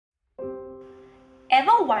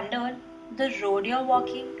ever wondered, the road you're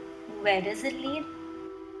walking, where does it lead?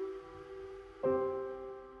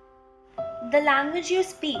 The language you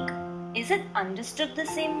speak, is it understood the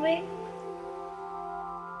same way?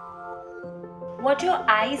 What your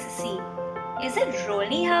eyes see, is it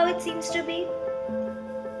really how it seems to be?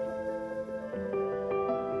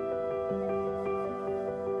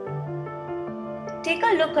 Take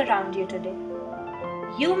a look around you today.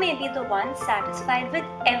 You may be the one satisfied with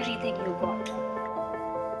everything you got.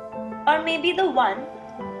 Or maybe the one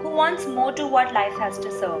who wants more to what life has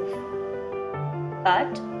to serve.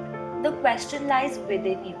 But the question lies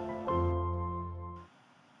within you.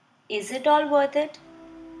 Is it all worth it?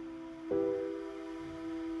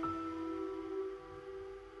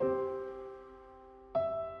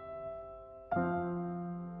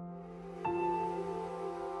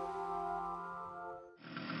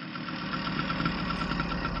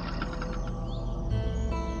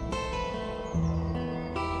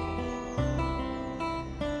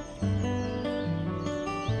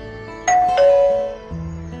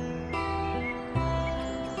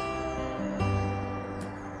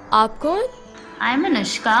 आप कौन? I'm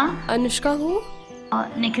Anushka. Anushka who?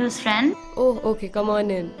 Nikhil's friend. Oh, okay, come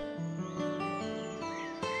on in.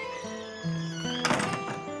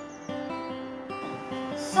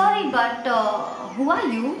 Sorry, but who are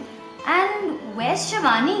you? And where's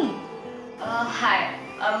Shivani? Hi,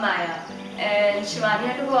 I'm Maya. And Shivani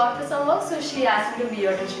had to go out for some work, so she asked me to be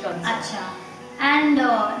here till she comes. अच्छा. And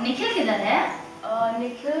Nikhil किधर है?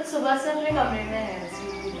 Nikhil सुबह से अपने कमरे में है,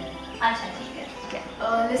 sleep में है. अच्छा ठीक है.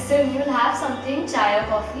 Listen, you'll have something, chai or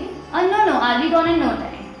coffee? No, I'll be gone in no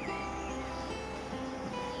time.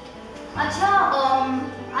 अच्छा,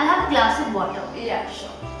 I'll have a glass of water. Yeah,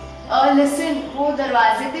 sure. Listen, वो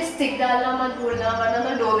दरवाजे पे stick डालना मत भूलना, वरना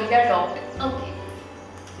the door will get locked. Okay.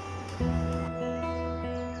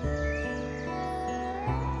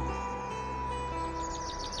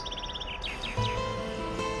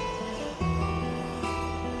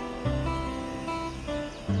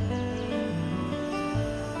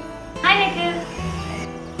 Hi, Nikhil.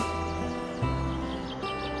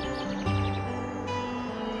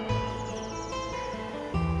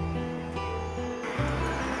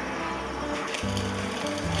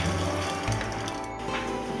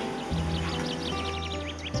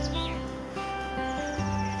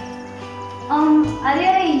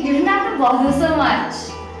 Arey, you didn't have to bother so much.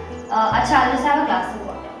 Acha, I'll just have a glass of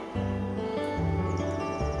water.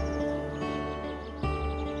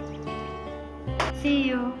 See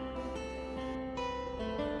you.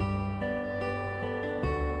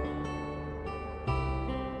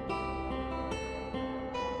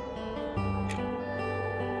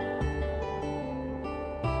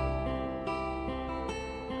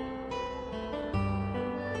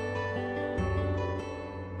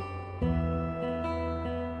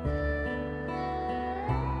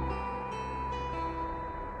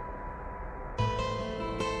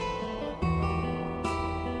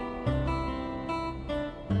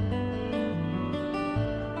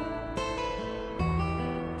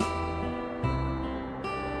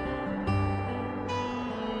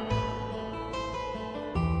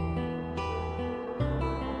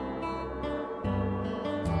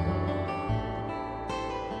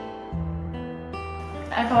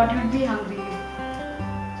 I thought you'd be hungry.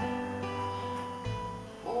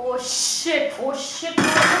 Oh shit, no, shit,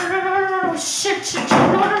 no, shit,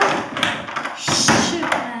 man.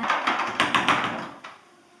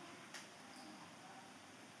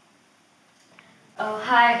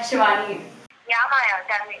 Hi, Shivani. Yeah, Maya,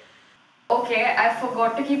 tell me. Okay, I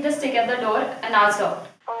forgot to keep the stick at the door and I was out.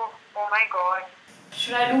 Oh my god.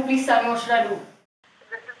 Should I do? Please tell me what should I do?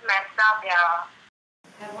 This is messed up, yeah.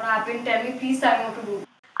 And what happened? Tell me, please tell me what to do.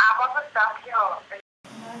 I'm also stuck here. Oh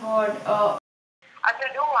my god. I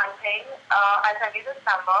should do one thing. I'll send you this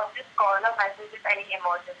number. Just call or message if any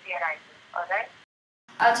emergency arises. Alright?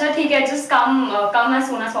 Acha, theek hai. Just come as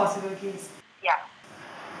soon as possible, please. Yeah.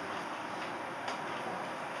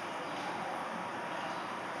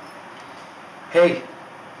 Hey,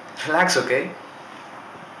 relax, okay?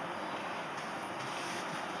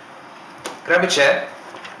 Grab a chair.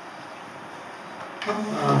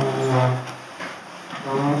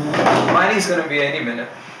 Miney's gonna be any minute.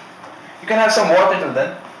 You can have some water till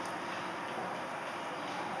then.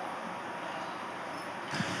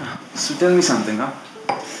 So tell me something, huh?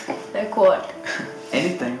 Like what?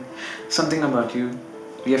 Anything. Something about you.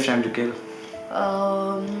 We have time to kill.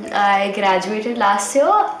 I graduated last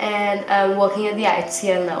year and I'm working at the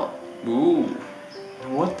HCL now. Ooh.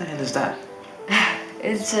 What the hell is that?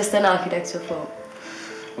 It's just an architecture firm.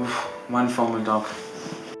 Oof, one formal talk.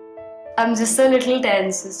 I'm just a little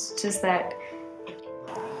tense, it's just that.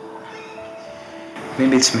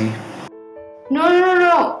 Maybe it's me.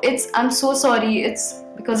 No. I'm so sorry. It's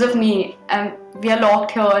because of me. We are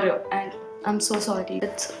locked here and I'm so sorry.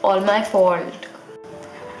 It's all my fault.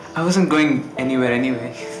 I wasn't going anywhere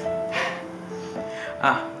anyway.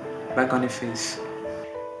 Back on your face.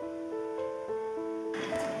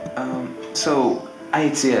 So,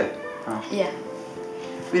 it's here. Yeah.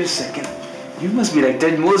 Wait a second. You must be like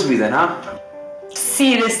Ted Mosby then, huh?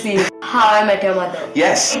 Seriously. How I Met Your Mother.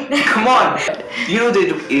 Yes. Come on. You know they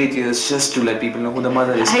took 8 years just to let people know who the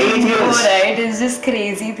mother is. 8 I know, years. right? It's just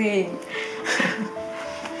crazy thing.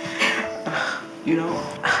 You know,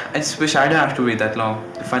 I just wish I didn't have to wait that long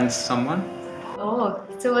to find someone. Oh,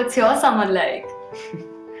 so what's your someone like?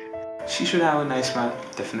 She should have a nice smile,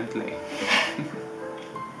 definitely.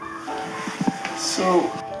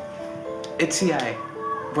 So, it's CI.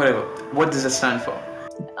 Whatever. What does it stand for?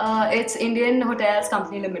 It's Indian Hotels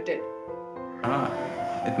Company Limited.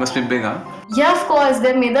 It must be big, huh? Yeah, of course.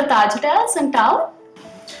 They made the Taj Hotels in town.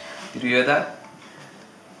 Did you hear that?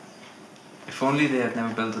 If only they had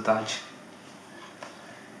never built the Taj.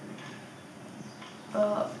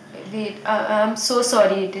 Wait, I'm so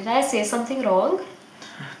sorry. Did I say something wrong?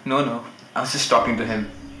 No. I was just talking to him.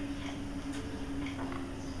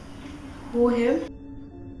 Who, him?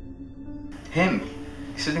 Him?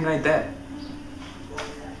 He's sitting right there.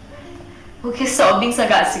 Okay, stop being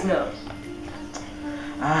sarcastic now.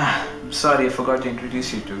 I'm sorry, I forgot to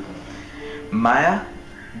introduce you to Maya.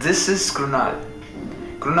 This is Krunal.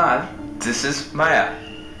 Krunal, this is Maya.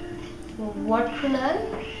 What, Kunal?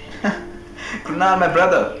 Krunal, my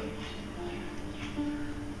brother.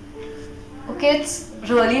 Okay, it's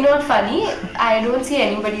really not funny. I don't see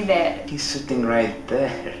anybody there. He's sitting right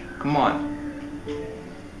there. Come on.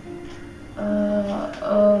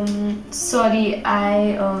 Sorry,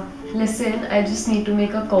 listen, I just need to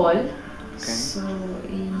make a call. Okay. So,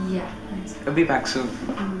 yeah. I'll be back soon.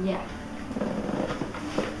 Yeah.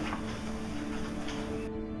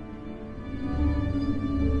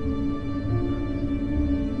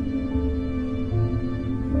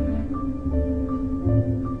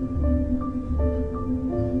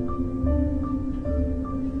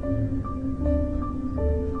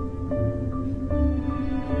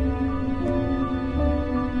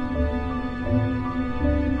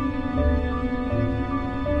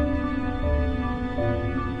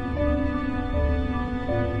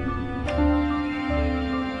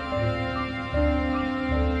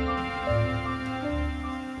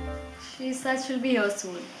 She said she'll be here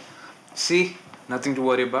soon. See? Nothing to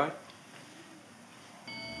worry about.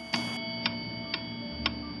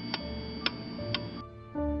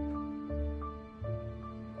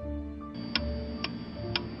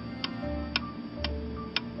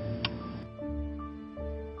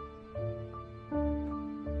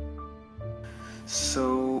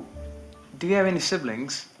 So, do you have any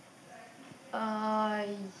siblings?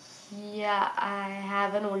 Yeah, I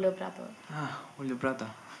have an older brother. Older brother.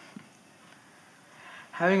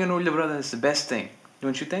 Having an older brother is the best thing,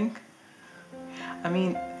 don't you think? I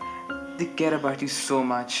mean, they care about you so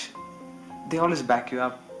much. They always back you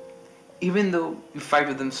up. Even though you fight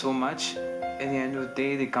with them so much, at the end of the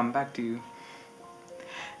day, they come back to you.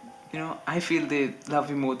 You know, I feel they love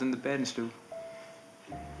you more than the parents do.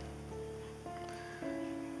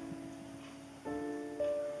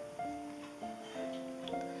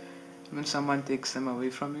 When someone takes them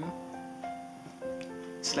away from you,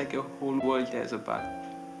 it's like your whole world tears apart.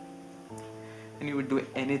 And you would do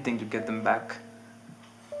anything to get them back.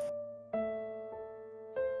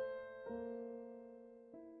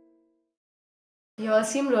 You all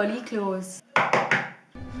seem really close.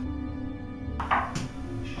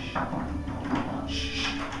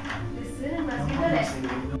 Listen, it must be the rest.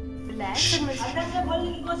 Relax, it must be the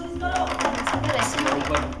rest of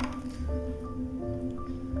the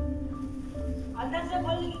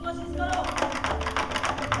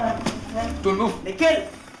Don't move. Nikhil,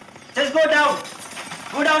 just go down.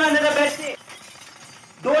 Go down under the bed. Stay.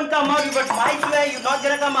 Don't come out. You got my swear. You're not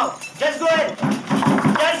gonna come out. Just go in.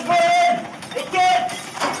 Just go in. Nikhil.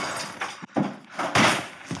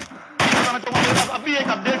 अभी एक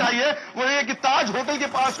update आई है वो ये कि ताज hotel के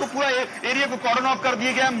पास को पूरा area को कॉर्डन ऑफ कर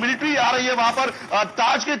दिया गया है। मिलिट्री आ रही है वहां पर।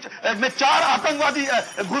 ताज के में 4 आतंकवादी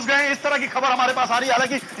घुस गए हैं, इस तरह की खबर हमारे पास आ रही है।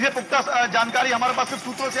 हालांकि ये पुख्ता जानकारी हमारे पास सिर्फ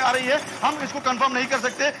सूत्रों से आ रही है, हम इसको कंफर्म नहीं कर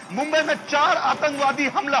सकते। मुंबई में 4 आतंकवादी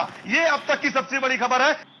हमला, ये अब तक की सबसे बड़ी खबर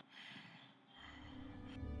है।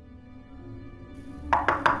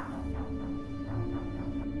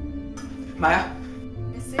 Maya?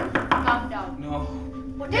 Listen, calm down. No.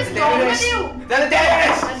 What is wrong with you? They're the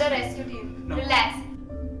terrorists! And the rescue team. No. Relax.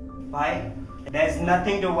 Bhai, there's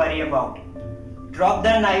nothing to worry about. Drop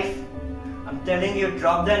the knife. I'm telling you,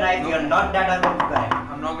 drop the knife. No. You're not that other guy.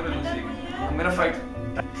 I'm not gonna lose you. I'm gonna fight.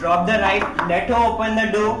 Drop the knife. Let her open the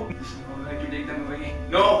door. Alright, you take them away.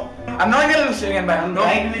 No! I'm not gonna lose you again, bye. I'm No.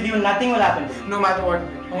 right with you. Nothing will happen to you. No matter what,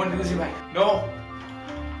 I won't lose you, bye. No!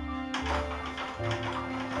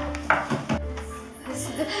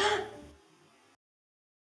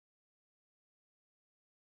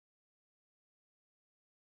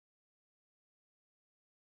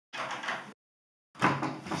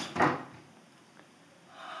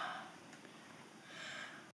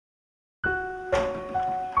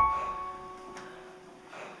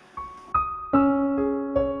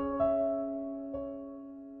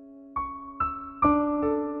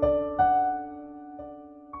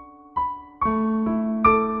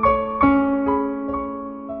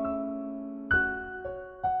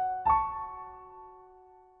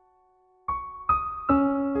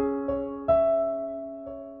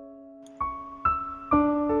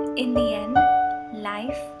 In the end,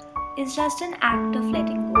 life is just an act of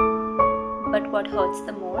letting go. But what hurts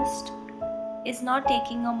the most is not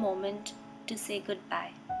taking a moment to say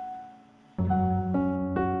goodbye.